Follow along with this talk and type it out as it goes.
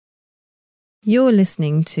You're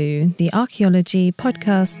listening to the Archaeology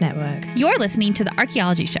Podcast Network. You're listening to The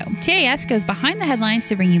Archaeology Show. TAS goes behind the headlines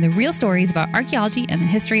to bring you the real stories about archaeology and the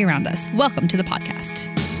history around us. Welcome to the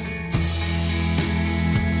podcast.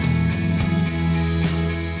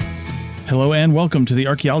 Hello and welcome to The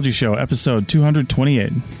Archaeology Show, episode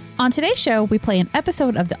 228. On today's show, we play an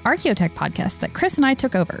episode of the Archaeotech podcast that Chris and I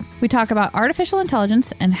took over. We talk about artificial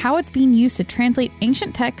intelligence and how it's being used to translate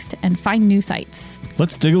ancient text and find new sites.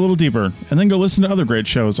 Let's dig a little deeper and then go listen to other great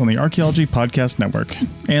shows on the Archaeology Podcast Network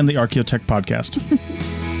and the Archaeotech podcast.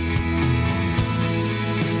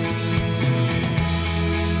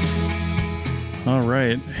 All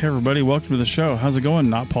right. Hey, everybody. Welcome to the show. How's it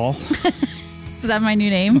going? Not Paul. Is that my new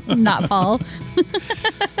name? Not Paul.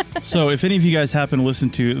 So if any of you guys happen to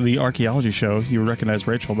listen to the Archaeology Show, you would recognize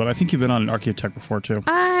Rachel, but I think you've been on an Archaeotech before too.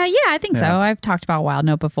 Yeah, I think so. I've talked about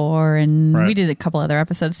WildNote before, and we did a couple other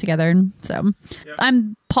episodes together. So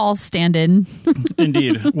I'm Paul's stand-in.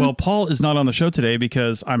 Indeed. Well, Paul is not on the show today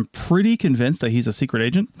because I'm pretty convinced that he's a secret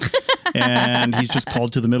agent. And he's just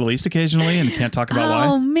called to the Middle East occasionally and can't talk about why.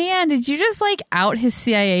 Oh, man. Did you just out his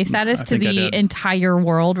CIA status to the entire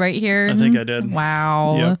world right here? I think I did.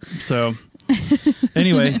 Wow. Yep. So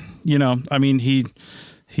anyway,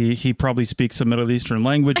 he probably speaks some Middle Eastern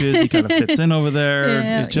languages. He kind of fits in over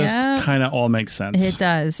there. It just kind of all makes sense. It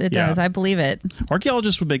does. It does. I believe it.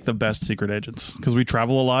 Archaeologists would make the best secret agents because we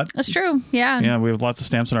travel a lot. That's true. Yeah. Yeah. We have lots of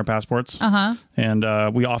stamps in our passports.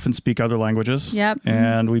 And we often speak other languages. Yep.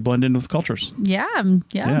 And we blend in with cultures. Yeah.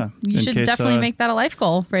 You should definitely make that a life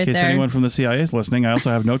goal right there. In case anyone from the CIA is listening, I also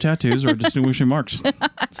have no tattoos or distinguishing marks.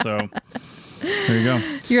 So there you go.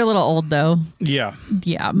 You're a little old, though. Yeah.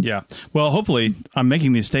 Well, hopefully I'm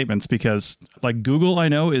making these statements because Google, I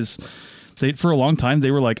know, for a long time,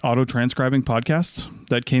 they were auto-transcribing podcasts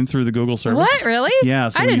that came through the Google service. What? Really? Yeah.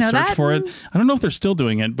 So when you search for it, I don't know if they're still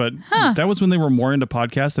doing it, but that was when they were more into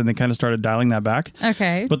podcasts and they kind of started dialing that back.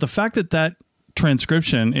 Okay. But the fact that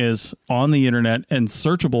transcription is on the internet and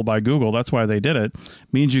searchable by Google, that's why they did it,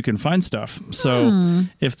 means you can find stuff. So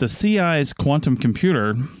if the CI's quantum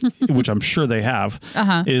computer, which I'm sure they have,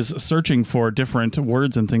 is searching for different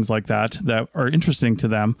words and things like that are interesting to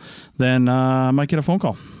them, then I might get a phone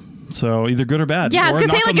call. So either good or bad. Yeah, I was going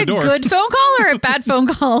to say a good phone call or a bad phone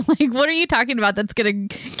call. What are you talking about that's going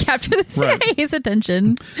to capture the CIA's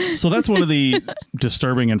attention? So that's one of the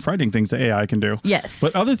disturbing and frightening things that AI can do. Yes.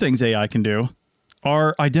 But other things AI can do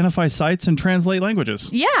are identify sites and translate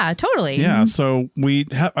languages. Yeah, totally. Yeah, so we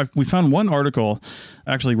found one article.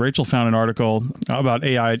 Actually, Rachel found an article about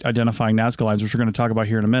AI identifying Nazca lines, which we're going to talk about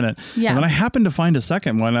here in a minute. Yeah. And then I happened to find a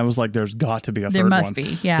second one. I was like, there's got to be a third one. There must be,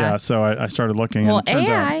 yeah. Yeah, so I started looking. Well, and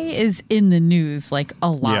AI is in the news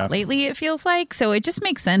a lot lately, it feels like. So it just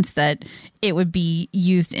makes sense that it would be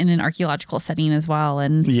used in an archaeological setting as well.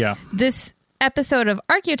 And this episode of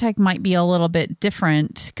Archaeotech might be a little bit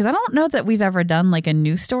different because I don't know that we've ever done a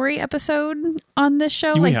news story episode on this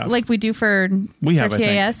show like we do for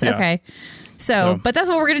TAS. Yeah. Okay. So, but that's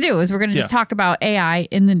what we're going to do is we're going to just talk about AI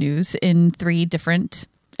in the news in 3 different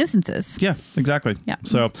instances. Yeah, exactly. Yeah.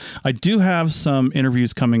 So I do have some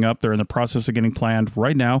interviews coming up. They're in the process of getting planned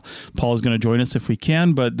right now. Paul is going to join us if we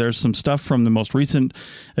can, but there's some stuff from the most recent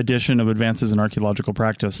edition of Advances in Archaeological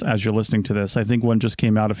Practice as you're listening to this. I think one just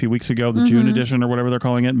came out a few weeks ago, the June edition or whatever they're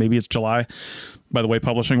calling it. Maybe it's July by the way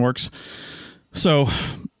publishing works. So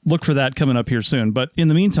look for that coming up here soon. But in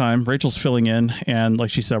the meantime, Rachel's filling in. And like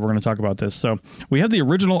she said, we're going to talk about this. So we have the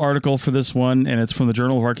original article for this one, and it's from the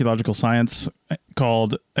Journal of Archaeological Science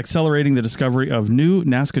called Accelerating the Discovery of New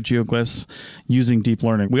Nazca Geoglyphs Using Deep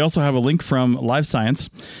Learning. We also have a link from Live Science.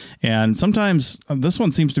 And sometimes this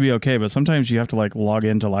one seems to be okay, but sometimes you have to log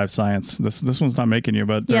into Live Science. This one's not making you,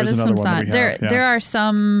 but there is another one that we have. There are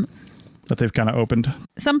some that they've kind of opened.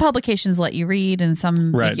 Some publications let you read and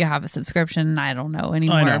some make you have a subscription. I don't know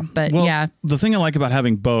anymore. I know. But the thing I like about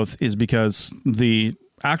having both is because the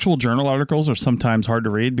actual journal articles are sometimes hard to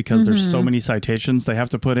read because there's so many citations they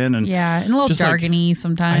have to put in. And and a little jargony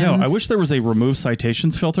sometimes. I know. I wish there was a remove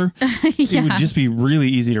citations filter. It would just be really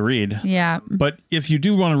easy to read. Yeah. But if you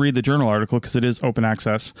do want to read the journal article, because it is open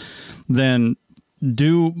access, then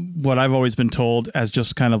do what I've always been told as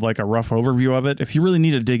just kind of a rough overview of it. If you really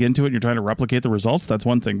need to dig into it and you're trying to replicate the results, that's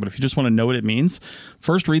one thing. But if you just want to know what it means,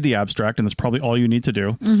 first read the abstract, and that's probably all you need to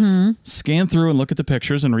do. Scan through and look at the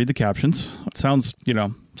pictures and read the captions. It sounds,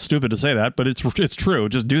 stupid to say that, but it's true.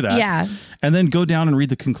 Just do that. Yeah. And then go down and read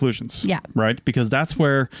the conclusions. Yeah. Right? Because that's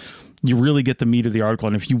where you really get the meat of the article.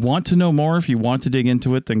 And if you want to know more, if you want to dig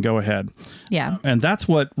into it, then go ahead. Yeah. And that's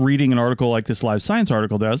what reading an article like this Live Science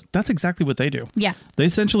article does. That's exactly what they do. Yeah. They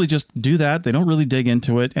essentially just do that. They don't really dig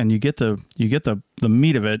into it, and you get the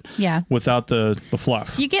meat of it. Yeah. Without the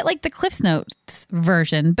fluff. You get like the Cliff's Notes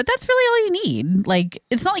version, but that's really all you need. Like,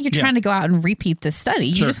 it's not like you're trying to go out and repeat this study.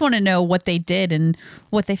 You just want to know what they did and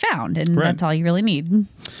what they found, and that's all you really need.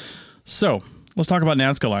 So let's talk about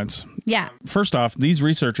Nazca lines. Yeah. First off, these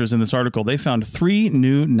researchers in this article, they found 3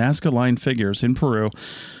 new Nazca line figures in Peru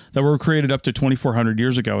that were created up to 2,400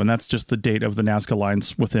 years ago. And that's just the date of the Nazca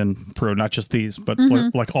lines within Peru, not just these, but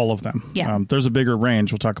like all of them. Yeah. There's a bigger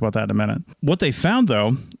range. We'll talk about that in a minute. What they found,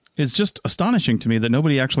 though, is just astonishing to me that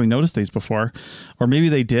nobody actually noticed these before. Or maybe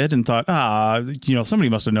they did and thought, somebody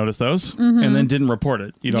must have noticed those and then didn't report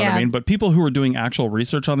it. You know what I mean? But people who are doing actual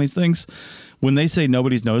research on these things, when they say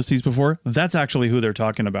nobody's noticed these before, that's actually who they're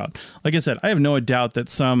talking about. Like I said, I have no doubt that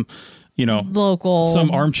some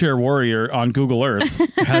armchair warrior on Google Earth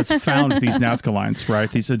has found these Nazca lines,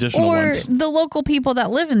 right? These additional ones. Or the local people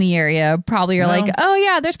that live in the area probably are like, oh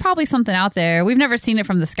yeah, there's probably something out there. We've never seen it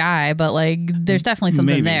from the sky, but like there's definitely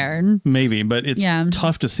something there. Maybe, but it's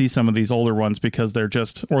tough to see some of these older ones because they're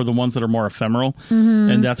or the ones that are more ephemeral.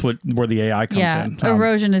 And that's where the AI comes in.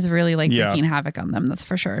 Erosion is really like wreaking havoc on them, that's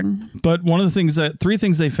for sure. But one of the 3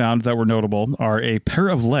 things they found that were notable are a pair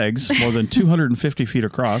of legs more than 250 feet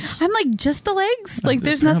across. I'm like, just the legs? Like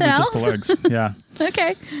there's nothing else? Just the legs, yeah.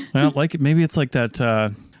 Okay. Well, like maybe it's like that,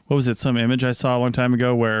 what was it, some image I saw a long time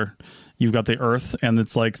ago where you've got the Earth and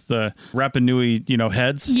it's like the Rapa Nui,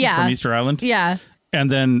 heads from Easter Island. Yeah. And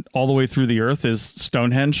then all the way through the Earth is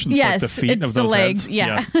Stonehenge. It's like the feet of those legs. heads.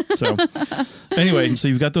 Yeah. So anyway, so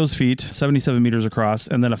you've got those feet, 77 meters across,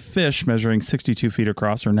 and then a fish measuring 62 feet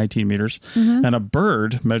across, or 19 meters, and a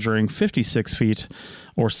bird measuring 56 feet,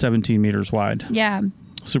 or 17 meters wide. Yeah.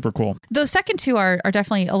 Super cool. Those second 2 are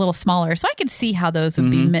definitely a little smaller, so I could see how those would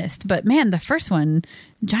be missed. But man, the first one,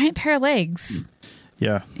 giant pair of legs.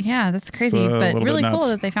 Yeah. Yeah, that's crazy, but really cool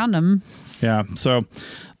that they found them. Yeah. So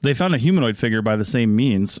they found a humanoid figure by the same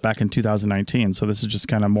means back in 2019. So this is just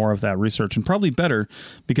kind of more of that research, and probably better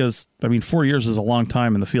because, 4 years is a long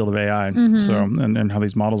time in the field of AI. So, and how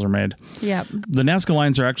these models are made. Yeah. The Nazca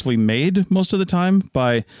lines are actually made most of the time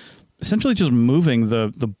by essentially just moving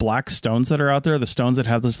the black stones that are out there, the stones that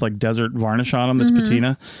have this like desert varnish on them, this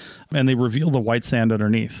patina, and they reveal the white sand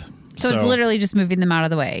underneath. So it's literally just moving them out of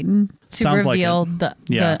the way to reveal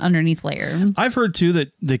the underneath layer. I've heard too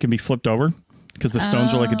that they can be flipped over because the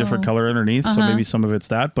stones are like a different color underneath. So maybe some of it's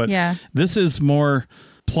that, but this is more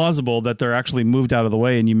plausible that they're actually moved out of the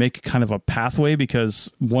way, and you make kind of a pathway,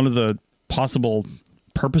 because one of the possible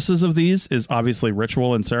purposes of these is obviously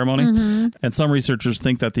ritual and ceremony. And some researchers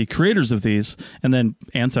think that the creators of these and then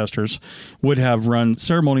ancestors would have run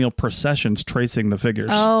ceremonial processions tracing the figures.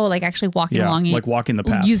 Oh, like actually walking along it. Like walking the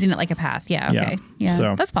path. Using it like a path. Yeah. Okay. Yeah.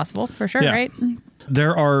 So, that's possible for sure, right?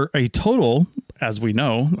 There are a total, as we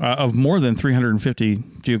know, of more than 350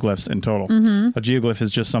 geoglyphs in total. A geoglyph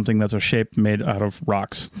is just something that's a shape made out of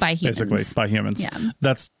rocks. By humans. Basically, by humans. Yeah.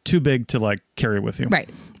 That's too big to like carry with you.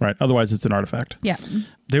 Right. Right. Otherwise, it's an artifact. Yeah.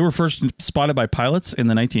 They were first spotted by pilots in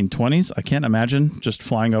the 1920s. I can't imagine just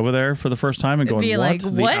flying over there for the first time and going, what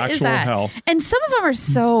the actual hell? And some of them are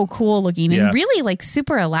so cool looking and really like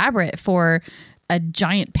super elaborate for a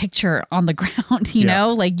giant picture on the ground, you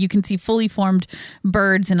know, like you can see fully formed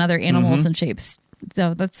birds and other animals and shapes.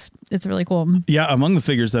 So it's really cool. Yeah. Among the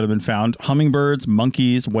figures that have been found, hummingbirds,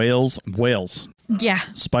 monkeys, whales, yeah,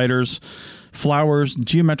 spiders, flowers,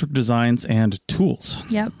 geometric designs, and tools.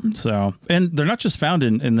 Yep. So, and they're not just found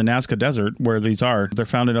in the Nazca Desert where these are. They're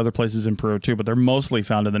found in other places in Peru too, but they're mostly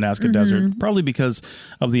found in the Nazca Desert, probably because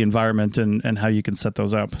of the environment and how you can set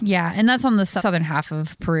those up. Yeah, and that's on the southern half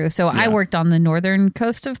of Peru. So I worked on the northern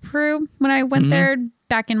coast of Peru when I went there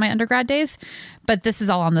back in my undergrad days, but this is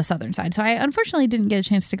all on the southern side. So I unfortunately didn't get a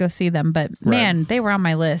chance to go see them, but man, they were on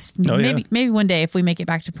my list. Maybe one day if we make it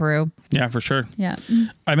back to Peru. Yeah, for sure. Yeah.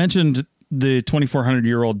 I mentioned the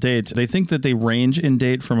 2,400-year-old date. They think that they range in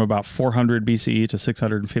date from about 400 BCE to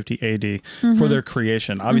 650 AD for their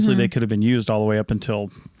creation. Obviously, they could have been used all the way up until,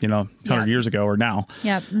 100 years ago or now.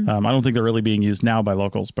 Yep. I don't think they're really being used now by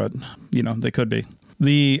locals, but, they could be.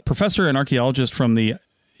 The professor and archaeologist from the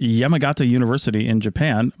Yamagata University in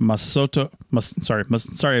Japan, Dr. Sakai,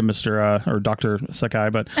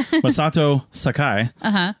 but Masato Sakai.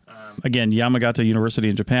 Again, Yamagata University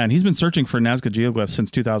in Japan. He's been searching for Nazca geoglyphs since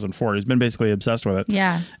 2004. He's been basically obsessed with it.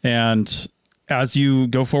 Yeah. And as you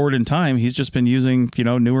go forward in time, he's just been using,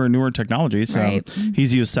 newer and newer technologies. Right.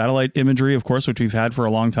 He's used satellite imagery, of course, which we've had for a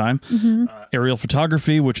long time. Aerial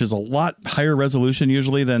photography, which is a lot higher resolution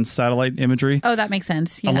usually than satellite imagery. Oh, that makes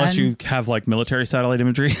sense. Yeah. Unless you have like military satellite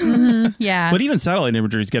imagery. Yeah. But even satellite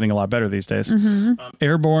imagery is getting a lot better these days.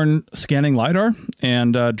 Airborne scanning LiDAR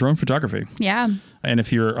and drone photography. Yeah. And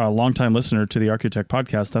if you're a longtime listener to the Archaeotech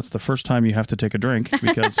podcast, that's the first time you have to take a drink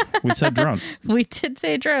because we said drone. We did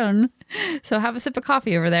say drone. So have a sip of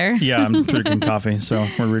coffee over there. Yeah, I'm drinking coffee, so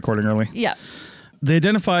we're recording early. Yeah. They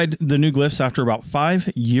identified the new glyphs after about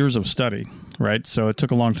 5 years of study, right? So it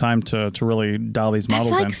took a long time to really dial these models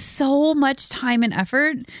in. That's like so much time and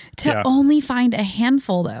effort to only find a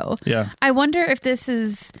handful, though. Yeah. I wonder if this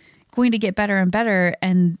is going to get better and better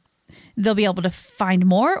and they'll be able to find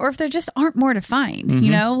more, or if there just aren't more to find,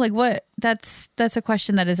 like what that's a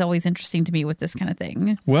question that is always interesting to me with this kind of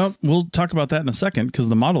thing. Well, we'll talk about that in a second because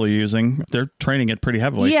the model you're using, they're training it pretty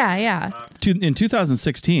heavily. Yeah. In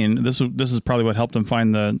 2016, this is probably what helped them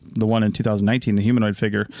find the one in 2019, the humanoid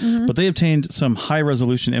figure, but they obtained some high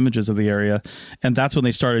resolution images of the area. And that's when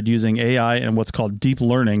they started using AI and what's called deep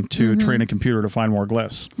learning to train a computer to find more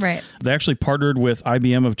glyphs. Right. They actually partnered with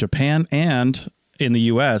IBM of Japan and in the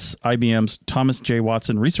U.S., IBM's Thomas J.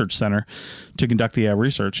 Watson Research Center to conduct the AI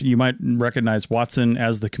research. You might recognize Watson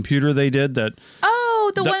as the computer they did that.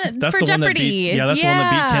 Oh, that's the for one Jeopardy. that beat, that's the one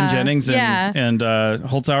that beat Ken Jennings and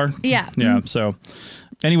Holzhauer. Yeah. Yeah. So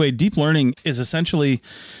anyway, deep learning is essentially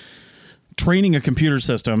training a computer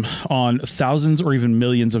system on thousands or even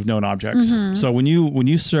millions of known objects. So when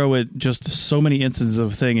you throw it just so many instances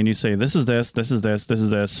of a thing and you say, this is this, this is this, this is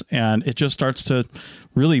this, and it just starts to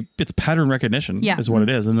really, it's pattern recognition is what it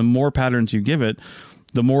is. And the more patterns you give it,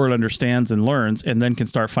 the more it understands and learns and then can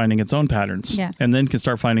start finding its own patterns and then can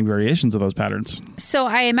start finding variations of those patterns. So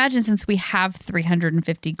I imagine since we have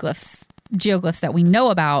 350 geoglyphs that we know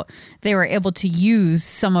about, they were able to use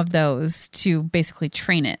some of those to basically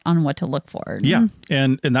train it on what to look for. Yeah.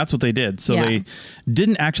 And that's what they did. So they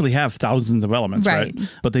didn't actually have thousands of elements, right?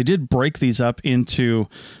 But they did break these up into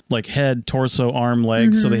like head, torso, arm,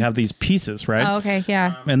 legs. So they have these pieces, right? Oh, okay.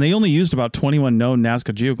 Yeah. And they only used about 21 known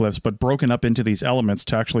Nazca geoglyphs, but broken up into these elements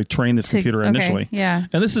to actually train this computer initially. Yeah.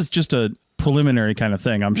 And this is just a preliminary kind of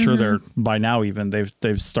thing. I'm sure they're by now even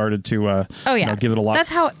they've started to give it a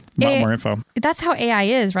lot more info. That's how AI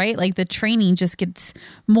is, right? Like the training just gets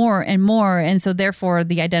more and more, and so therefore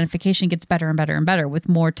the identification gets better and better and better with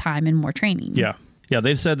more time and more training. Yeah. Yeah,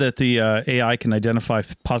 they've said that the AI can identify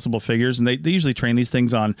possible figures, and they usually train these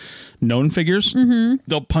things on known figures.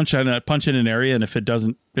 They'll punch in an area, and if it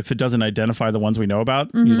doesn't identify the ones we know about,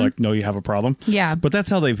 you know you have a problem. Yeah. But that's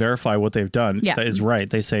how they verify what they've done. Yeah. That is right.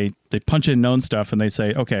 They punch in known stuff, and they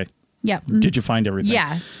say, okay, did you find everything?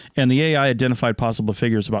 Yeah. And the AI identified possible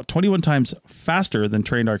figures about 21 times faster than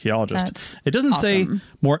trained archaeologists. That's it doesn't say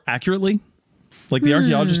more accurately. Like the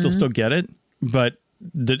archaeologist will still get it, but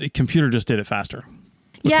the computer just did it faster.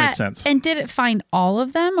 Which makes sense. And did it find all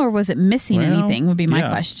of them, or was it missing anything would be my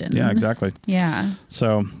question. Yeah, exactly. Yeah.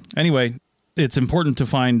 So anyway, it's important to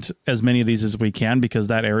find as many of these as we can because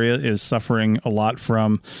that area is suffering a lot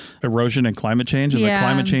from erosion and climate change. And the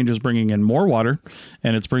climate change is bringing in more water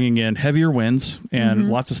and it's bringing in heavier winds and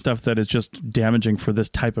lots of stuff that is just damaging for this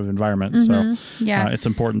type of environment. So it's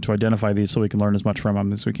important to identify these so we can learn as much from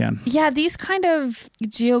them as we can. Yeah, these kind of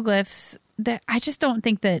geoglyphs, that I just don't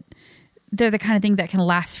think that they're the kind of thing that can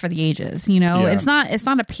last for the ages. It's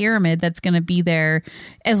not a pyramid that's going to be there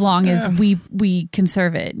as long as we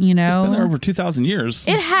conserve it. It's been there over 2,000 years.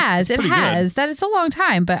 It has. Good. That it's a long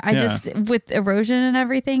time, but I just with erosion and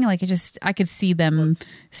everything, like I could see them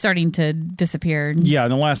starting to disappear. Yeah, in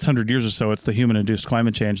the last 100 years or so, it's the human-induced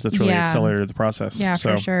climate change that's really accelerated the process. Yeah,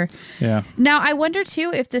 for sure. Yeah. Now, I wonder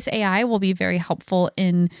too if this AI will be very helpful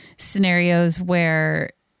in scenarios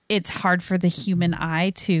where it's hard for the human eye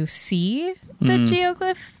to see the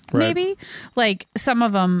geoglyph, maybe. Like some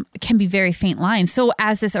of them can be very faint lines. So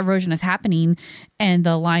as this erosion is happening and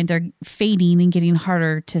the lines are fading and getting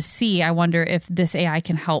harder to see, I wonder if this AI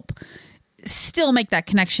can help still make that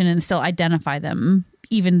connection and still identify them,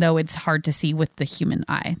 even though it's hard to see with the human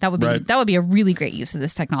eye. That would be a really great use of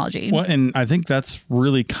this technology. Well, and I think that's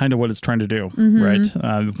really kind of what it's trying to do, right?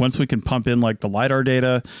 Once we can pump in like the LiDAR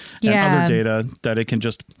data and other data, that it can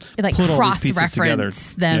just put all these pieces together.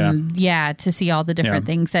 Them, to see all the different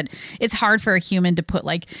things that it's hard for a human to put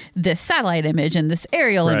like this satellite image and this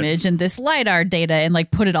aerial image and this LiDAR data and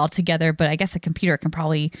like put it all together. But I guess a computer can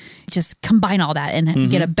probably just combine all that and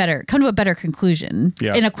come to a better conclusion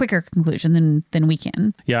and a quicker conclusion than we can.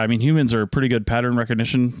 Yeah, I mean, humans are pretty good pattern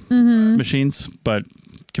recognition machines, but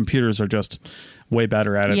computers are just way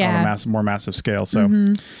better at it on a more massive scale. So,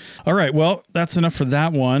 all right, well, that's enough for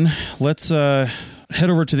that one. Let's head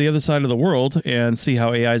over to the other side of the world and see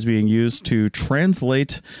how AI is being used to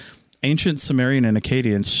translate ancient Sumerian and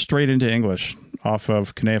Akkadian straight into English off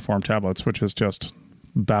of cuneiform tablets, which is just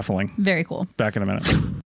baffling. Very cool. Back in a minute.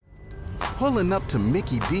 Pulling up to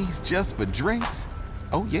Mickey D's just for drinks?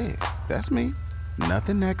 Oh yeah, that's me.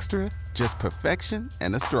 Nothing extra, just perfection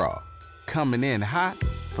and a straw. Coming in hot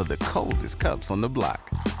for the coldest cups on the block.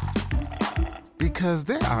 Because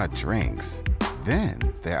there are drinks. Then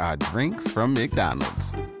there are drinks from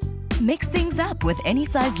McDonald's. Mix things up with any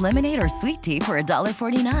size lemonade or sweet tea for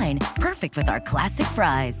 $1.49. Perfect with our classic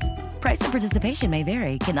fries. Price and participation may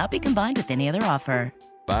vary. Cannot be combined with any other offer.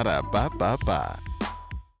 Ba-da-ba-ba-ba.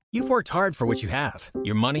 You've worked hard for what you have.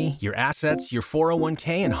 Your money, your assets, your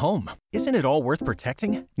 401k, and home. Isn't it all worth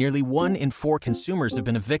protecting? Nearly 1 in 4 consumers have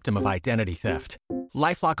been a victim of identity theft.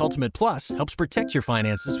 LifeLock Ultimate Plus helps protect your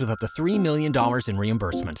finances with up to $3 million in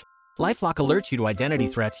reimbursement. LifeLock alerts you to identity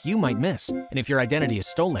threats you might miss. And if your identity is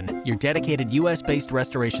stolen, your dedicated U.S.-based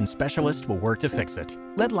restoration specialist will work to fix it.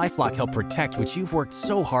 Let LifeLock help protect what you've worked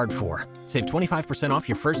so hard for. Save 25% off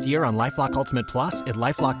your first year on LifeLock Ultimate Plus at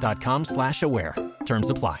LifeLock.com/aware. Terms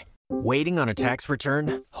apply. Waiting on a tax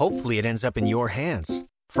return? Hopefully it ends up in your hands.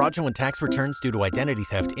 Fraudulent tax returns due to identity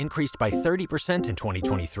theft increased by 30% in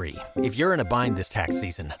 2023. If you're in a bind this tax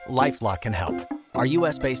season, LifeLock can help. Our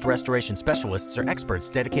U.S.-based restoration specialists are experts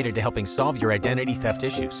dedicated to helping solve your identity theft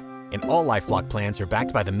issues. And all LifeLock plans are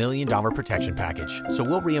backed by the $1 Million Protection Package. So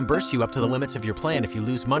we'll reimburse you up to the limits of your plan if you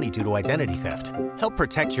lose money due to identity theft. Help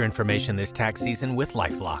protect your information this tax season with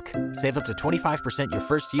LifeLock. Save up to 25% your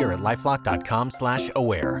first year at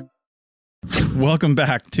LifeLock.com/aware. Welcome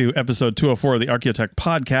back to episode 204 of the Archaeotech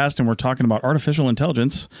podcast, and we're talking about artificial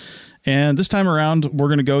intelligence. And this time around, we're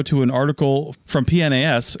going to go to an article from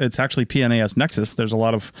PNAS. It's actually PNAS Nexus. There's a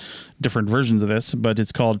lot of different versions of this, but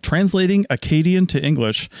it's called Translating Akkadian to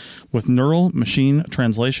English with Neural Machine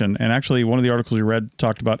Translation. And actually, one of the articles we read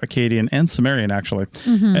talked about Akkadian and Sumerian, actually.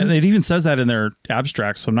 And it even says that in their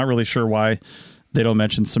abstract, so I'm not really sure why they don't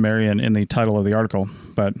mention Sumerian in the title of the article,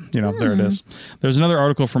 but, you know, there it is. There's another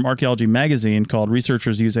article from Archaeology Magazine called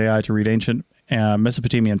Researchers Use AI to Read Ancient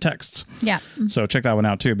Mesopotamian Texts. Yeah. So check that one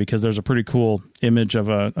out, too, because there's a pretty cool image of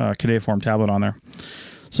a cuneiform tablet on there.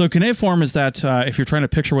 So cuneiform is that, if you're trying to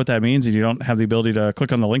picture what that means and you don't have the ability to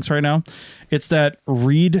click on the links right now, it's that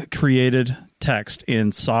reed-created text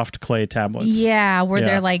in soft clay tablets. Yeah, where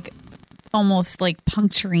they're like almost like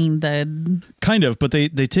puncturing the... Kind of, but they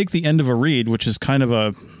take the end of a reed, which is kind of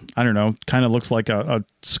a, I don't know, kind of looks like a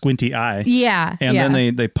squinty eye. Yeah. And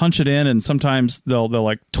then they punch it in, and sometimes they'll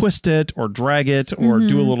like twist it or drag it or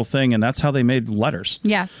do a little thing, and that's how they made letters.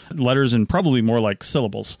 Yeah. Letters and probably more like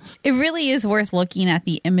syllables. It really is worth looking at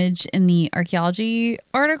the image in the archaeology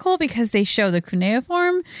article because they show the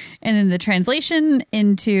cuneiform and then the translation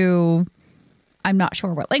into... I'm not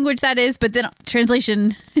sure what language that is, but then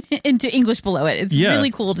translation into English below it. It's really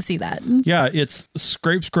cool to see that. Yeah, it's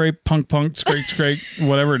scrape, scrape, punk, punk, scrape, scrape,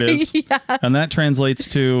 whatever it is. And that translates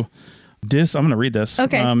to dis, I'm going to read this.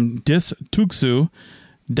 Okay. Dis tuksu,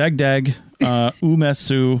 dag dag,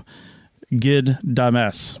 umesu, gid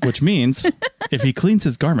dames, which means if he cleans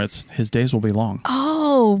his garments, his days will be long.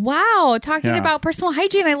 Oh, wow. Talking about personal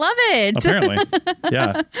hygiene. I love it. Apparently.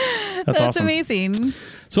 Yeah. That's awesome. Amazing.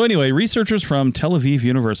 So anyway, researchers from Tel Aviv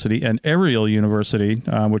University and Ariel University,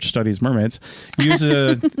 which studies mermaids, use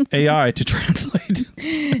AI to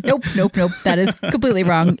translate. Nope. That is completely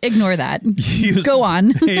wrong. Ignore that. Go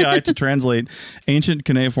on. AI to translate ancient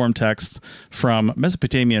cuneiform texts from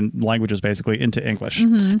Mesopotamian languages, basically, into English.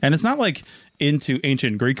 And it's not like into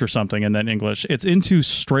ancient Greek or something and then English. It's into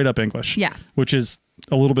straight up English. Yeah. Which is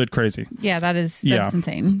a little bit crazy. Yeah, that's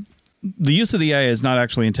insane. The use of the AI is not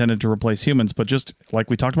actually intended to replace humans, but just like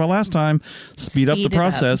we talked about last time, speed up the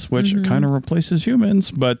process, which kind of replaces humans.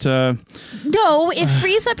 But no, it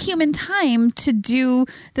frees up human time to do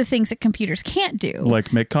the things that computers can't do.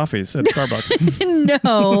 Like make coffees at Starbucks.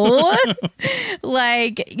 No.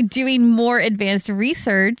 Like doing more advanced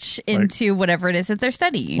research into whatever it is that they're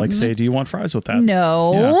studying. Like say, do you want fries with that?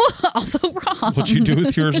 No. Yeah. Also wrong. What you do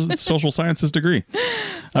with your social sciences degree.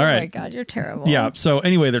 All right. Oh my God, you're terrible. Yeah. So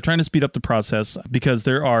anyway, they're trying to speed up the process because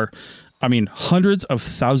there are, hundreds of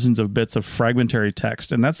thousands of bits of fragmentary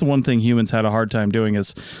text. And that's the one thing humans had a hard time doing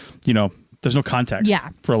is, there's no context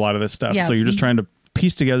for a lot of this stuff. Yeah. So you're just trying to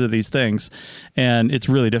piece together these things, and it's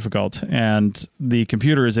really difficult. And the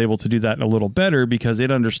computer is able to do that a little better because it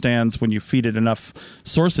understands when you feed it enough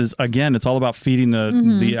sources. Again, it's all about feeding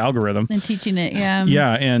the algorithm and teaching it.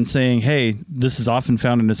 Yeah, and saying, hey, this is often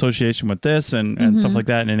found in association with this and stuff like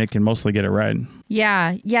that, and it can mostly get it right.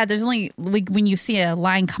 Yeah. There's only, like, when you see a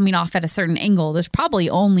line coming off at a certain angle, there's probably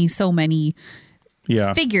only so many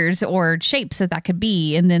figures or shapes that could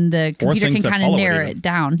be, and then the computer can kind of narrow it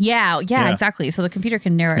down. Yeah, exactly. So the computer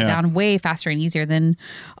can narrow it down way faster and easier than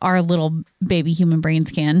our little baby human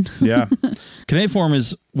brains can. Yeah. Cuneiform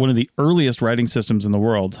is one of the earliest writing systems in the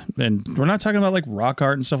world. And we're not talking about like rock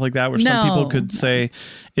art and stuff like that, which some people could say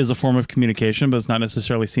is a form of communication, but it's not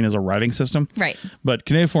necessarily seen as a writing system. Right. But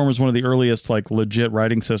cuneiform is one of the earliest like legit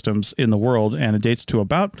writing systems in the world, and it dates to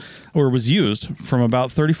was used from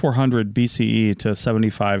about 3400 BCE to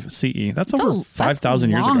 75 CE. That's over 5,000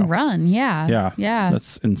 years ago. Long run. Yeah.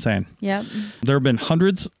 That's insane. Yep. There have been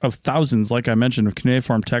hundreds of thousands, like I mentioned, of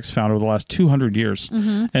cuneiform texts found over the last 200 years.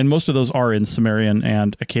 And most of those are in Sumerian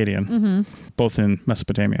and Akkadian, both in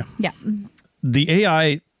Mesopotamia. Yeah. The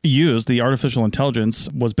AI used, the artificial intelligence,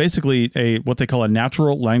 was basically what they call a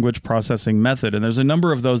natural language processing method. And there's a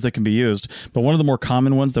number of those that can be used. But one of the more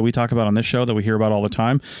common ones that we talk about on this show that we hear about all the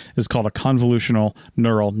time is called a convolutional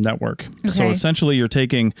neural network. Okay. So essentially you're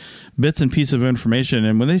taking bits and pieces of information.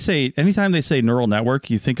 And anytime they say neural network,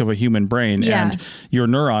 you think of a human brain, and your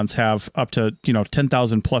neurons have up to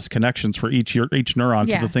 10,000 plus connections for each neuron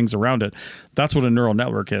to the things around it. That's what a neural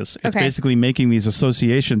network is. It's basically making these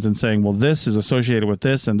associations and saying, well, this is associated with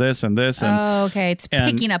this and this and this. It's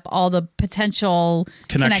picking up all the potential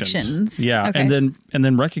connections. Yeah. Okay. And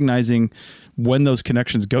then recognizing when those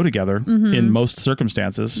connections go together in most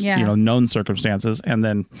circumstances, known circumstances, and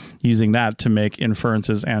then using that to make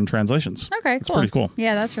inferences and translations. Okay, it's pretty cool.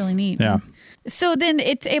 Yeah, that's really neat. Yeah. So then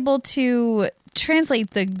it's able to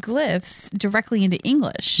translate the glyphs directly into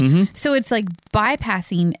English. So it's like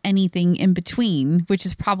bypassing anything in between, which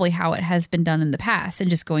is probably how it has been done in the past, and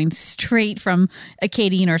just going straight from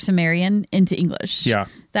Akkadian or Sumerian into English. Yeah.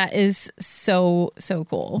 That is so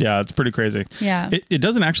cool. Yeah, it's pretty crazy. Yeah. It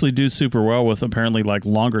doesn't actually do super well with apparently like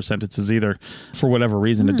longer sentences either, for whatever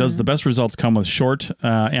reason. It does. The best results come with short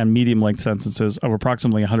and medium length sentences of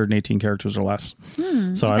approximately 118 characters or less.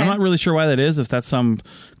 So I'm not really sure why that is, if that's some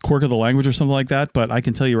quirk of the language or something like that, but I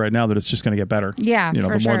can tell you right now that it's just going to get better. Yeah,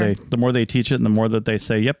 the more they teach it and the more that they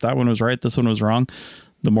say, yep, that one was right, this one was wrong,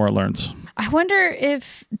 the more it learns. I wonder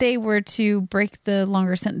if they were to break the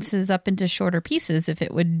longer sentences up into shorter pieces, if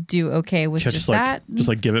it would do okay with just that. Just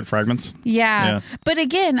like give it fragments. Yeah. But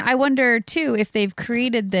again, I wonder too, if they've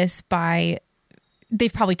created this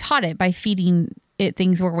they've probably taught it by feeding it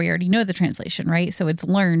things where we already know the translation, right? So it's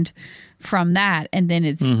learned from that, and then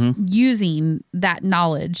it's using that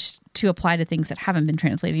knowledge to apply to things that haven't been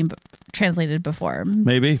translated before.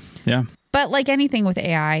 Maybe. Yeah. But like anything with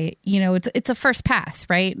AI, it's a first pass,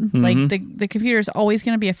 right? Like the computer is always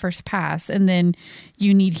going to be a first pass, and then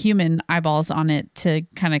you need human eyeballs on it to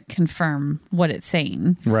kind of confirm what it's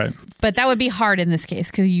saying. Right. But that would be hard in this case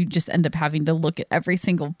because you just end up having to look at every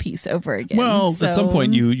single piece over again. Well, at some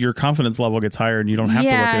point your confidence level gets higher and you don't have to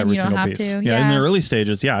look at every single piece. Yeah. In the early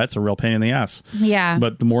stages, it's a real pain in the ass. Yeah.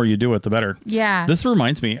 But the more you do it, the better. Yeah. This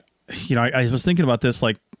reminds me, I was thinking about this,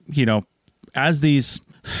 like, as these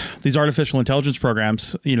artificial intelligence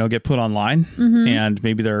programs, get put online and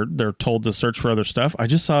maybe they're told to search for other stuff. I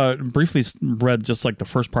just briefly read just like the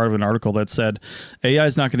first part of an article that said AI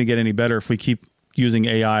is not going to get any better if we keep using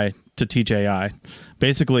AI to teach AI.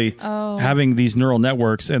 Basically, having these neural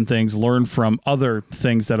networks and things learn from other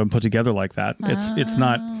things that have put together like that. It's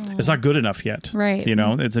not good enough yet. Right.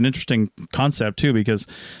 It's an interesting concept too, because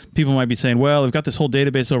people might be saying, well, we've got this whole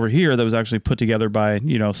database over here that was actually put together by,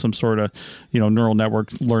 some sort of, neural network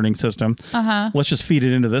learning system. Let's just feed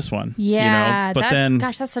it into this one. Yeah. But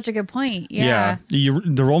that's such a good point. Yeah.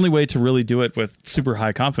 The only way to really do it with super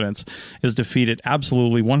high confidence is to feed it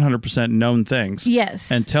absolutely 100% known things.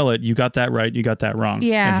 Yes. And tell it, you got that right, you got that wrong.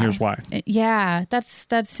 Yeah. And here's why. Yeah. That's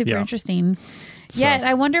super interesting. Yeah,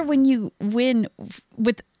 I wonder when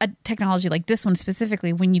with a technology like this one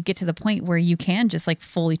specifically, when you get to the point where you can just like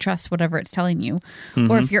fully trust whatever it's telling you,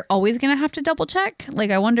 or if you're always going to have to double check.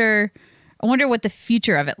 Like, I wonder what the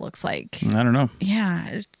future of it looks like. I don't know.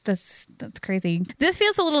 Yeah, that's crazy. This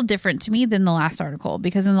feels a little different to me than the last article,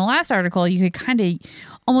 because in the last article, you could kind of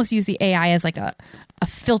almost use the AI as like a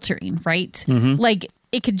filtering, right? Like,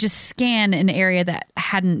 it could just scan an area that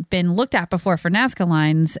hadn't been looked at before for Nazca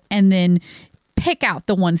lines, and then pick out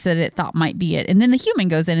the ones that it thought might be it. And then the human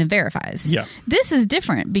goes in and verifies. Yeah. This is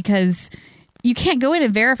different because you can't go in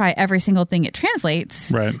and verify every single thing it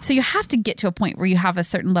translates. Right. So you have to get to a point where you have a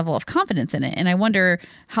certain level of confidence in it. And I wonder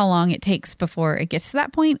how long it takes before it gets to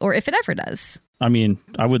that point, or if it ever does. I mean,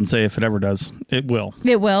 I wouldn't say if it ever does. It will.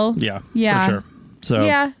 It will? Yeah. Yeah. For sure. So,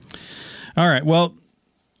 yeah. All right. Well,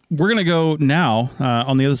 we're going to go now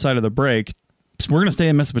on the other side of the break. We're going to stay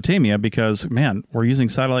in Mesopotamia because, man, we're using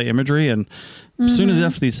satellite imagery, and soon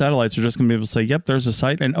enough, these satellites are just going to be able to say, yep, there's a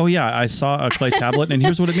site. And, oh, yeah, I saw a clay tablet, and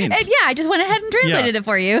here's what it means. And yeah, I just went ahead and translated it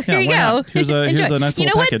for you. Here you go. Not? Here's a nice little package. You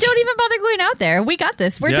know what? Don't even bother going out there. We got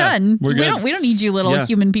this. We're done. We're good. We don't need you little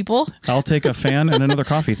human people. I'll take a fan and another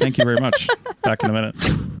coffee. Thank you very much. Back in a minute.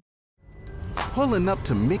 Pulling up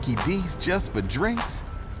to Mickey D's just for drinks?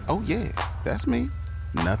 Oh, yeah, that's me.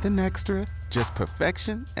 Nothing extra, just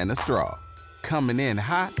perfection and a straw. Coming in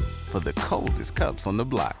hot for the coldest cups on the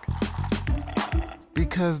block.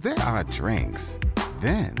 Because there are drinks.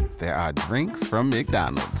 Then there are drinks from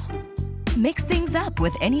McDonald's. Mix things up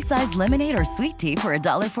with any size lemonade or sweet tea for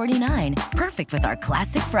 $1.49. Perfect with our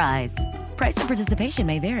classic fries. Price and participation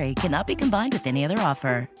may vary. Cannot be combined with any other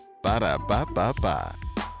offer. Ba-da-ba-ba-ba.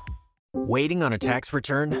 Waiting on a tax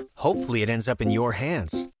return? Hopefully it ends up in your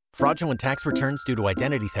hands. Fraudulent tax returns due to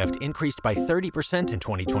identity theft increased by 30% in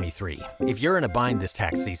 2023. If you're in a bind this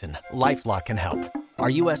tax season, LifeLock can help. Our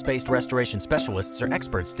U.S.-based restoration specialists are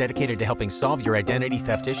experts dedicated to helping solve your identity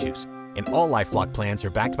theft issues. And all LifeLock plans are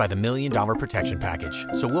backed by the $1 Million Protection Package.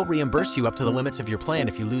 So we'll reimburse you up to the limits of your plan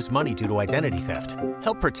if you lose money due to identity theft.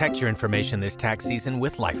 Help protect your information this tax season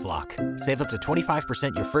with LifeLock. Save up to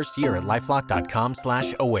 25% your first year at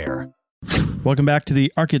LifeLock.com/aware. Welcome back to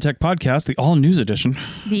the Archaeotech Podcast, the all-news edition.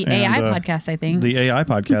 The AI podcast, I think. The AI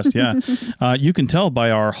podcast, yeah. You can tell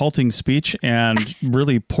by our halting speech and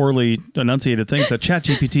really poorly enunciated things that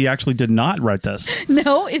ChatGPT actually did not write this.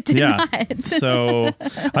 No, it did not. So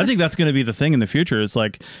I think that's going to be the thing in the future. It's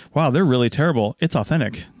like, wow, they're really terrible. It's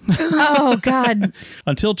authentic. Oh, God.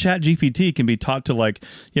 Until ChatGPT can be taught to, like,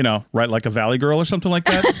 you know, write like a Valley Girl or something like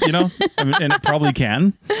that, you know, I mean, and it probably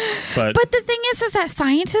can. But the thing is that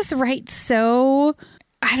scientists write so,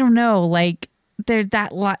 I don't know, like they're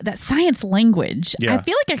that science language. Yeah. I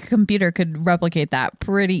feel like a computer could replicate that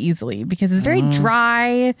pretty easily because it's very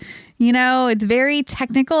dry. You know, it's very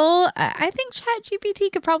technical. I think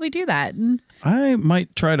ChatGPT could probably do that. I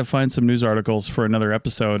might try to find some news articles for another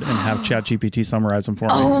episode and have ChatGPT summarize them for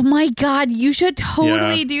me. Oh my God, you should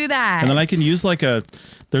totally do that. And then I can use like I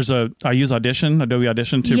use Adobe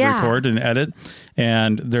Audition to record and edit.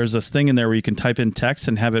 And there's this thing in there where you can type in text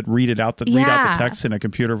and have it read out the text in a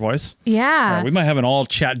computer voice. Yeah. We might have an all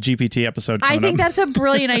ChatGPT episode coming I think up. that's a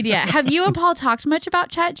brilliant idea. Have you and Paul talked much about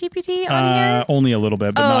ChatGPT on here? Only a little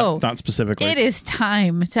bit, but not specifically. It is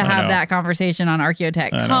time to have that conversation on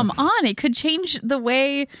Archaeotech. Come on. It could change the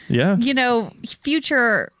way, you know,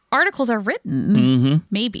 future articles are written.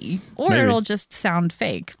 Maybe. Or it'll just sound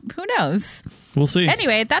fake. Who knows? We'll see.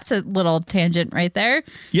 Anyway, that's a little tangent right there.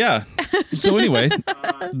 Yeah. So anyway,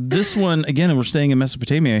 this one, again, we're staying in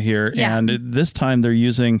Mesopotamia here. Yeah. And this time they're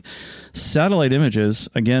using satellite images,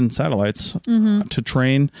 again, satellites, to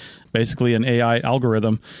train basically an AI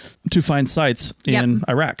algorithm to find sites in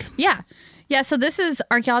Iraq. Yeah. Yeah. So this is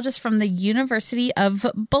archaeologists from the University of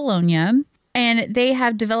Bologna. And they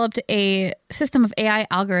have developed a system of AI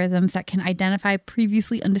algorithms that can identify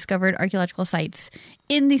previously undiscovered archaeological sites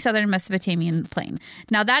in the southern Mesopotamian plain.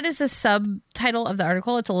 Now, that is the subtitle of the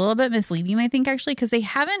article. It's a little bit misleading, I think, actually, because they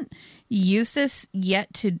haven't used this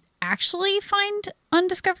yet to actually find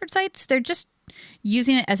undiscovered sites. They're just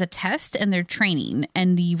using it as a test and they're training,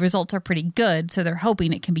 and the results are pretty good. So they're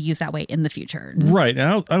hoping it can be used that way in the future. Right.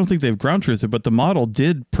 And I don't think they've ground truthed it, but the model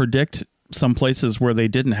did predict some places where they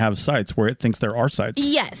didn't have sites, where it thinks there are sites.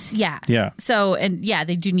 Yes. Yeah. Yeah. So, and yeah,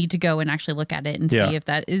 they do need to go and actually look at it and see if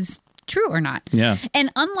that is true or not. Yeah. And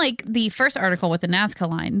unlike the first article with the Nazca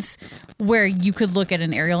lines, where you could look at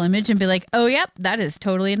an aerial image and be like, oh, yep, that is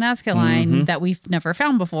totally a Nazca line that we've never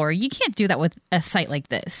found before. You can't do that with a site like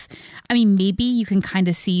this. I mean, maybe you can kind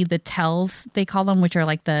of see the tells, they call them, which are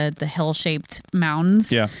like the hill-shaped mounds.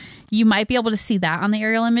 Yeah. You might be able to see that on the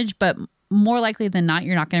aerial image, but more likely than not,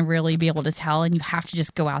 you're not going to really be able to tell, and you have to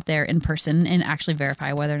just go out there in person and actually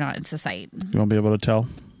verify whether or not it's a site. You won't be able to tell?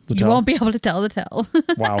 You won't be able to tell the tell.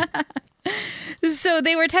 Wow. So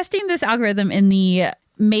they were testing this algorithm in the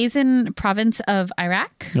Mazin province of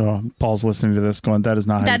Iraq. Oh, Paul's listening to this going, that is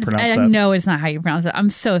not how you pronounce that. No, it's not how you pronounce it. I'm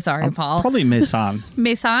so sorry, Paul. Probably Maysan.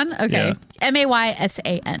 Maysan? Okay. Yeah.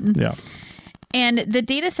 Maysan. Yeah. And the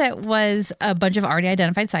data set was a bunch of already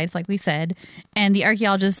identified sites, like we said, and the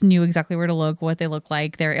archaeologists knew exactly where to look, what they look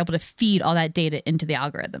like. They're able to feed all that data into the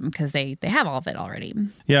algorithm because they have all of it already.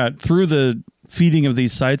 Yeah, through the feeding of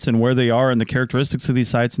these sites and where they are and the characteristics of these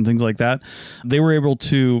sites and things like that, they were able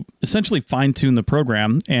to essentially fine-tune the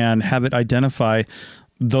program and have it identify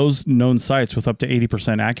those known sites with up to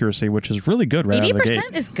 80% accuracy, which is really good right out of the gate.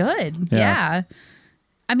 80% is good. Yeah.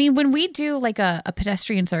 I mean, when we do like a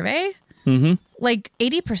pedestrian survey, like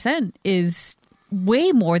 80% is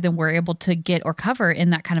way more than we're able to get or cover in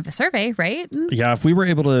that kind of a survey, right? Yeah, if we were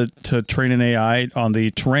able to train an AI on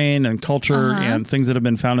the terrain and culture and things that have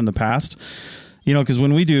been found in the past, you know, because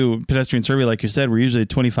when we do pedestrian survey, like you said, we're usually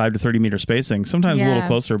 25 to 30 meter spacing, sometimes a little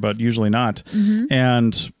closer, but usually not.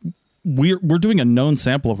 And we're doing a known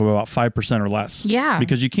sample of about 5% or less. Yeah.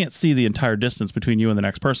 Because you can't see the entire distance between you and the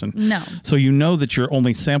next person. No. So you know that you're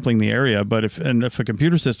only sampling the area, but if a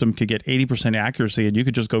computer system could get 80% accuracy and you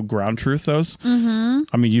could just go ground truth those,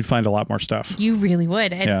 I mean, you'd find a lot more stuff. You really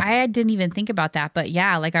would. And I didn't even think about that. But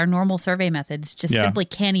yeah, like our normal survey methods just simply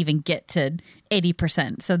can't even get to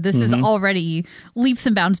 80%. So this is already leaps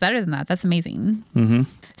and bounds better than that. That's amazing.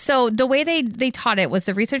 So the way they taught it was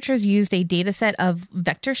the researchers used a data set of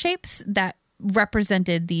vector shapes that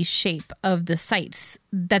represented the shape of the sites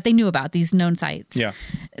that they knew about, these known sites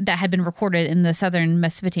that had been recorded in the southern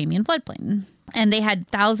Mesopotamian floodplain. And they had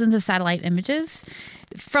thousands of satellite images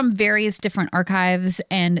from various different archives.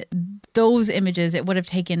 And those images, it would have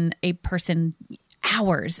taken a person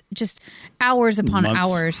hours, just hours upon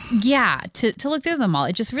hours. Yeah. To look through them all.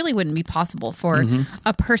 It just really wouldn't be possible for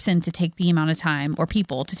a person to take the amount of time, or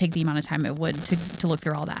people to take the amount of time it would to look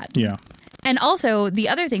through all that. Yeah. And also, the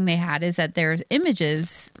other thing they had is that there's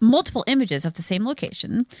images, multiple images of the same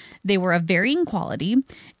location. They were of varying quality,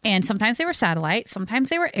 and sometimes they were satellite, sometimes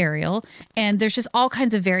they were aerial, and there's just all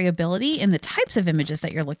kinds of variability in the types of images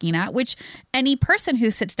that you're looking at, which any person who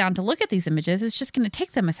sits down to look at these images is just going to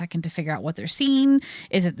take them a second to figure out what they're seeing.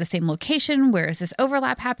 Is it the same location? Where is this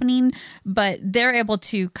overlap happening? But they're able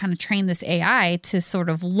to kind of train this AI to sort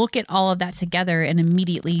of look at all of that together and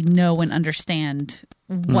immediately know and understand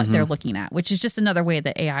what they're looking at, which is just another way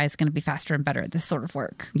that AI is going to be faster and better at this sort of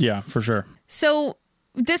work. Yeah, for sure. So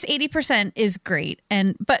this 80% is great.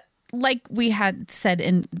 But like we had said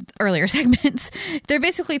in earlier segments, they're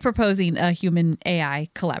basically proposing a human AI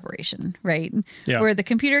collaboration, right? Yeah. Where the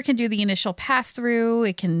computer can do the initial pass through,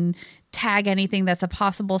 it can tag anything that's a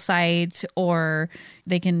possible site, or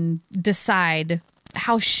they can decide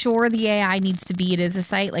how sure the AI needs to be it is a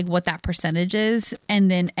site, like what that percentage is,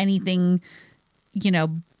 and then anything, you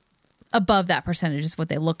know, above that percentage is what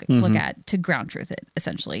they look at to ground truth it,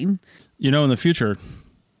 essentially. You know, in the future,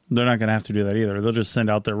 they're not going to have to do that either. They'll just send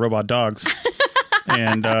out their robot dogs.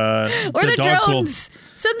 And or the drones.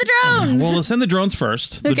 Send the drones. Well, they'll send the drones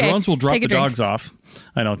first. The drones will drop the dogs off.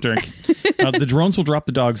 I know, drink. The drones will drop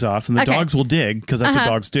the dogs off, and the dogs will dig, because that's what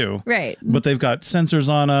dogs do. Right. But they've got sensors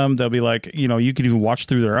on them. They'll be like, you know, you could even watch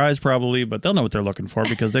through their eyes probably, but they'll know what they're looking for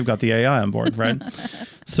because they've got the AI on board, right?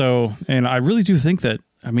 So, and I really do think that,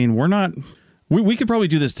 I mean, we're not... We could probably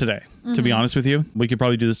do this today, to be honest with you. We could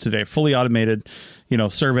probably do this today. Fully automated, you know,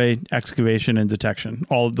 survey, excavation, and detection.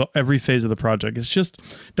 Every phase of the project. It's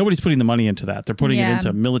just nobody's putting the money into that. They're putting it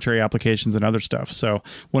into military applications and other stuff. So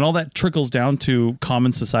when all that trickles down to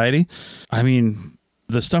common society, I mean,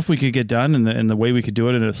 the stuff we could get done and the way we could do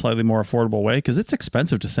it in a slightly more affordable way, because it's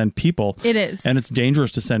expensive to send people. It is. And it's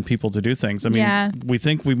dangerous to send people to do things. I mean, we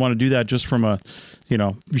think we want to do that just from a, you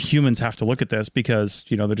know, humans have to look at this because,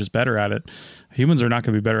 you know, they're just better at it. Humans are not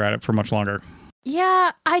going to be better at it for much longer.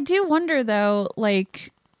 Yeah, I do wonder, though,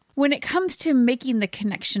 like, when it comes to making the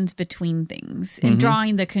connections between things and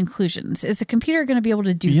drawing the conclusions, is the computer going to be able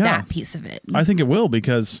to do that piece of it? I think it will,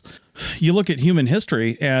 because you look at human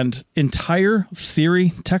history and entire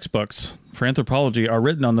theory textbooks for anthropology are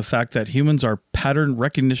written on the fact that humans are pattern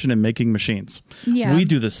recognition and making machines. Yeah. We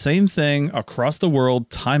do the same thing across the world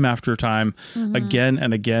time after time, again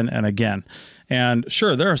and again and again. And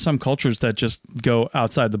sure, there are some cultures that just go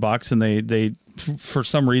outside the box and they for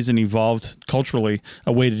some reason evolved culturally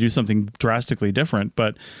a way to do something drastically different.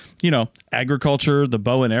 But, you know, agriculture, the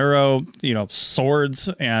bow and arrow, you know, swords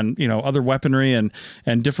and, you know, other weaponry and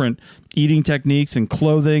different eating techniques and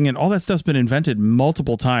clothing and all that stuff's been invented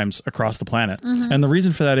multiple times across the planet. And the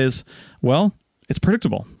reason for that is, well, it's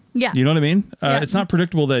predictable. Yeah. You know what I mean? It's not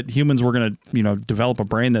predictable that humans were going to, you know, develop a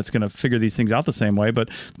brain that's going to figure these things out the same way, but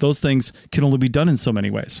those things can only be done in so many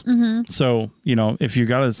ways. So, you know, if you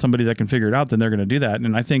got somebody that can figure it out, then they're going to do that.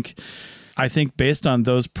 And I think based on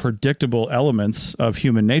those predictable elements of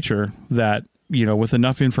human nature that, you know, with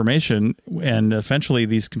enough information, and eventually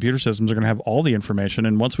these computer systems are going to have all the information.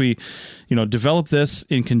 And once we, you know, develop this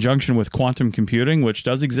in conjunction with quantum computing, which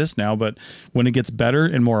does exist now, but when it gets better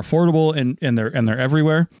and more affordable and they're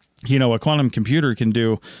everywhere, a quantum computer can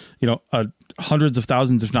do, hundreds of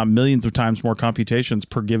thousands, if not millions of times more computations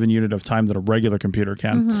per given unit of time than a regular computer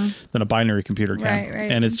can, than a binary computer can.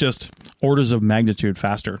 Right. And it's just orders of magnitude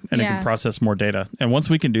faster, and it can process more data. And once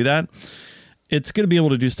we can do that, it's going to be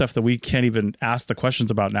able to do stuff that we can't even ask the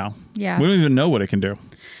questions about now. Yeah. We don't even know what it can do.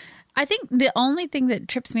 I think the only thing that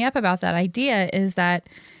trips me up about that idea is that,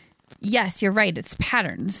 yes, you're right. It's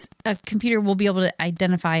patterns. A computer will be able to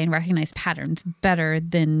identify and recognize patterns better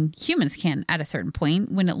than humans can at a certain point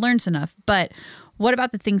when it learns enough. But what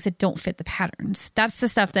about the things that don't fit the patterns? That's the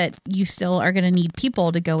stuff that you still are going to need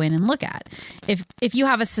people to go in and look at. If you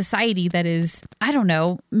have a society that is, I don't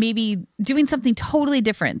know, maybe doing something totally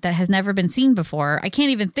different that has never been seen before, I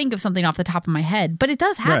can't even think of something off the top of my head, but it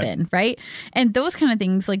does happen, right? And those kind of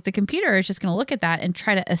things, like the computer is just going to look at that and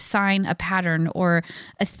try to assign a pattern or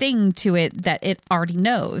a thing to it that it already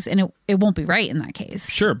knows, and it won't be right in that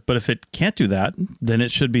case. Sure, but if it can't do that, then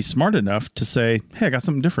it should be smart enough to say, hey, I got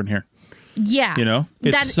something different here. Yeah.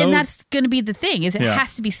 And that's going to be the thing, is it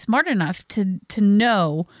has to be smart enough to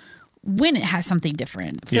know when it has something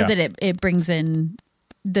different so that it brings in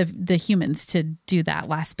the humans to do that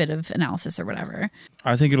last bit of analysis or whatever.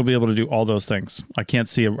 I think it'll be able to do all those things. I can't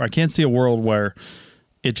see a world where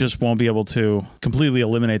it just won't be able to completely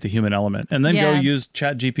eliminate the human element and then go use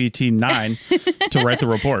ChatGPT 9 to write the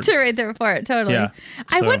report. Totally. Yeah.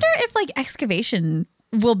 I wonder if excavation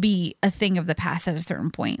will be a thing of the past at a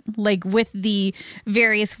certain point, like with the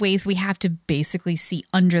various ways we have to basically see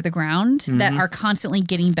under the ground that are constantly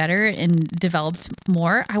getting better and developed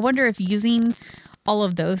more. I wonder if using all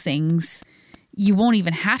of those things, you won't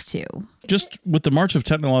even have to. Just with the march of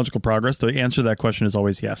technological progress, the answer to that question is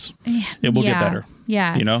always yes. It will get better.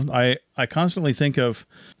 Yeah. I constantly think of,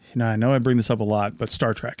 I know I bring this up a lot, but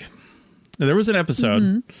Star Trek. There was an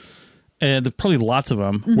episode and there's probably lots of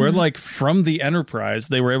them where from the Enterprise,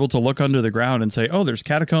 they were able to look under the ground and say, oh, there's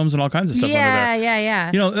catacombs and all kinds of stuff under there.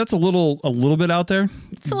 Yeah. That's a little bit out there.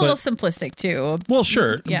 It's a little simplistic too. Well,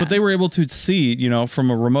 sure. Yeah. But they were able to see,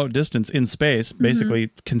 from a remote distance in space,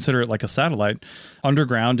 basically consider it like a satellite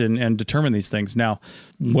underground and determine these things. Now,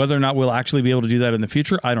 whether or not we'll actually be able to do that in the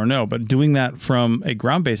future, I don't know. But doing that from a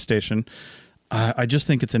ground-based station, I just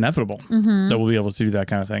think it's inevitable that we'll be able to do that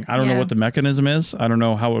kind of thing. I don't know what the mechanism is. I don't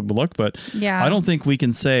know how it would look, but I don't think we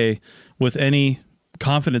can say with any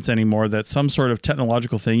confidence anymore that some sort of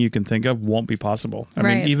technological thing you can think of won't be possible. I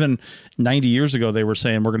mean, even 90 years ago, they were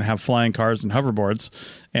saying we're going to have flying cars and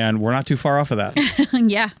hoverboards, and we're not too far off of that.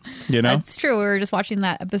 Yeah. That's true. We were just watching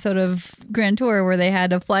that episode of Grand Tour where they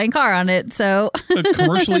had a flying car on it. So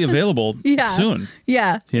commercially available soon.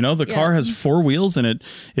 Yeah. The car has 4 wheels and it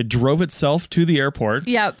drove itself to the airport,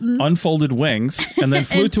 unfolded wings, and then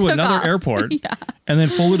flew to another airport, and then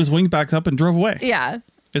folded his wings back up and drove away. Yeah.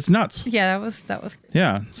 It's nuts. Yeah, that was.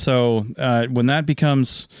 Yeah. So when that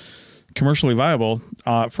becomes commercially viable,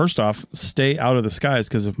 first off, stay out of the skies,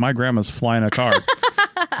 because if my grandma's flying a car,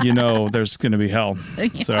 there's going to be hell. Yeah.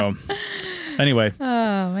 So anyway.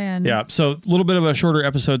 Oh, man. Yeah. So a little bit of a shorter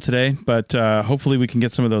episode today, but hopefully we can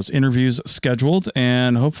get some of those interviews scheduled,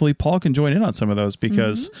 and hopefully Paul can join in on some of those,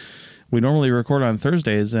 because we normally record on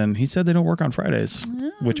Thursdays, and he said they don't work on Fridays,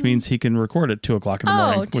 which means he can record at 2:00 in the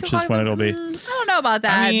morning, which is when it'll be. I don't know about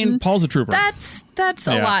that. I mean, Paul's a trooper. That's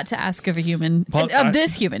a lot to ask of a human,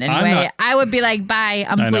 this human anyway. I would be like, bye,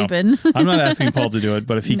 I'm sleeping. I'm not asking Paul to do it,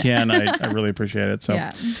 but if he can, I really appreciate it. So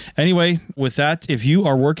anyway, with that, if you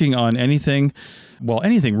are working on anything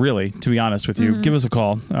really, to be honest with you, give us a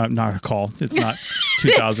call. Not a call. It's not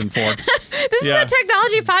 2004. This is a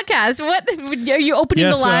technology podcast. What are you opening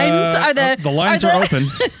the lines? The lines are open.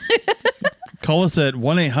 Call us at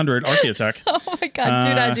 1-800-Archaeotech. Oh my God,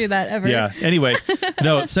 do not do that ever. Yeah. Anyway,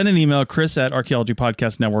 send an email,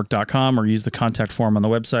 chris@archaeologypodcastnetwork.com, or use the contact form on the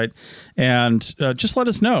website. And just let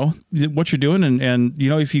us know what you're doing. And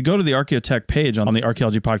if you go to the Archaeotech page on the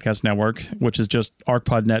Archaeology Podcast Network, which is just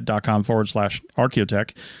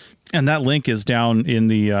arcpodnet.com/Archaeotech, and that link is down in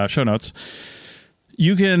the show notes,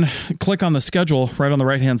 you can click on the schedule right on the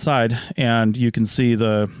right-hand side, and you can see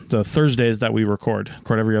the Thursdays that we record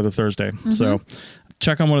every other Thursday. So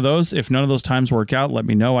check on one of those. If none of those times work out, let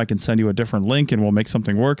me know. I can send you a different link, and we'll make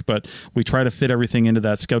something work. But we try to fit everything into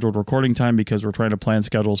that scheduled recording time, because we're trying to plan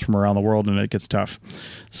schedules from around the world, and it gets tough.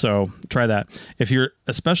 So try that. If you're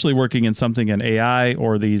especially working in something in AI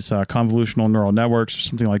or these convolutional neural networks or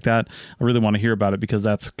something like that, I really want to hear about it, because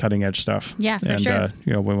that's cutting-edge stuff. Yeah, for and, sure.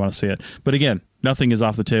 We want to see it. But again, nothing is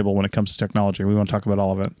off the table when it comes to technology. We want to talk about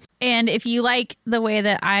all of it. And if you like the way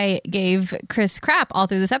that I gave Chris crap all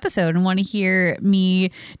through this episode and want to hear me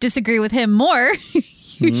disagree with him more,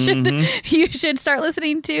 you should start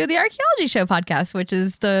listening to the Archaeology Show podcast, which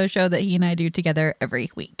is the show that he and I do together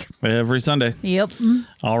every week. Every Sunday. Yep.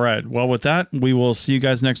 All right. Well, with that, we will see you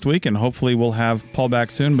guys next week, and hopefully we'll have Paul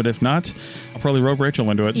back soon. But if not, I'll probably rope Rachel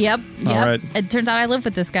into it. Yep. All right. It turns out I live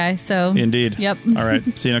with this guy, so. Indeed. Yep. All right.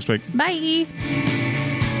 See you next week. Bye.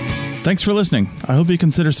 Thanks for listening. I hope you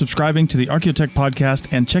consider subscribing to the Archaeotech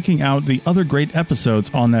podcast and checking out the other great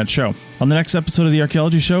episodes on that show. On the next episode of the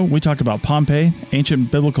Archaeology Show, we talk about Pompeii,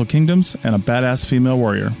 ancient biblical kingdoms, and a badass female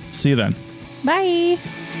warrior. See you then. Bye.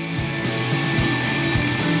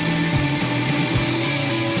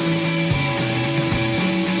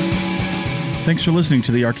 Thanks for listening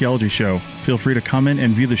to The Archaeology Show. Feel free to comment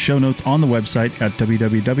and view the show notes on the website at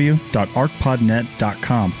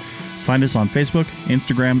www.arcpodnet.com. Find us on Facebook,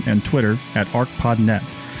 Instagram, and Twitter at ArcPodNet.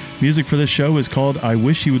 Music for this show is called I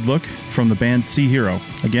Wish You Would Look from the band Sea Hero.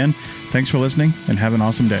 Again, thanks for listening and have an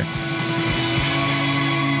awesome day.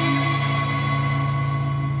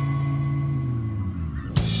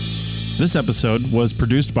 This episode was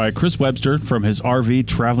produced by Chris Webster from his RV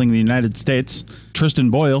traveling the United States, Tristan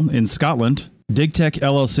Boyle in Scotland, DigTech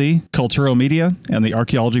LLC, Culturo Media, and the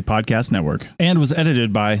Archaeology Podcast Network, and was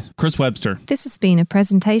edited by Chris Webster. This has been a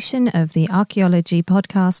presentation of the Archaeology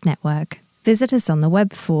Podcast Network. Visit us on the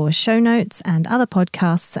web for show notes and other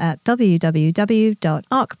podcasts at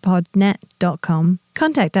www.arcpodnet.com.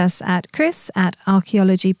 Contact us at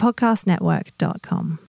chris@archaeologypodcastnetwork.com.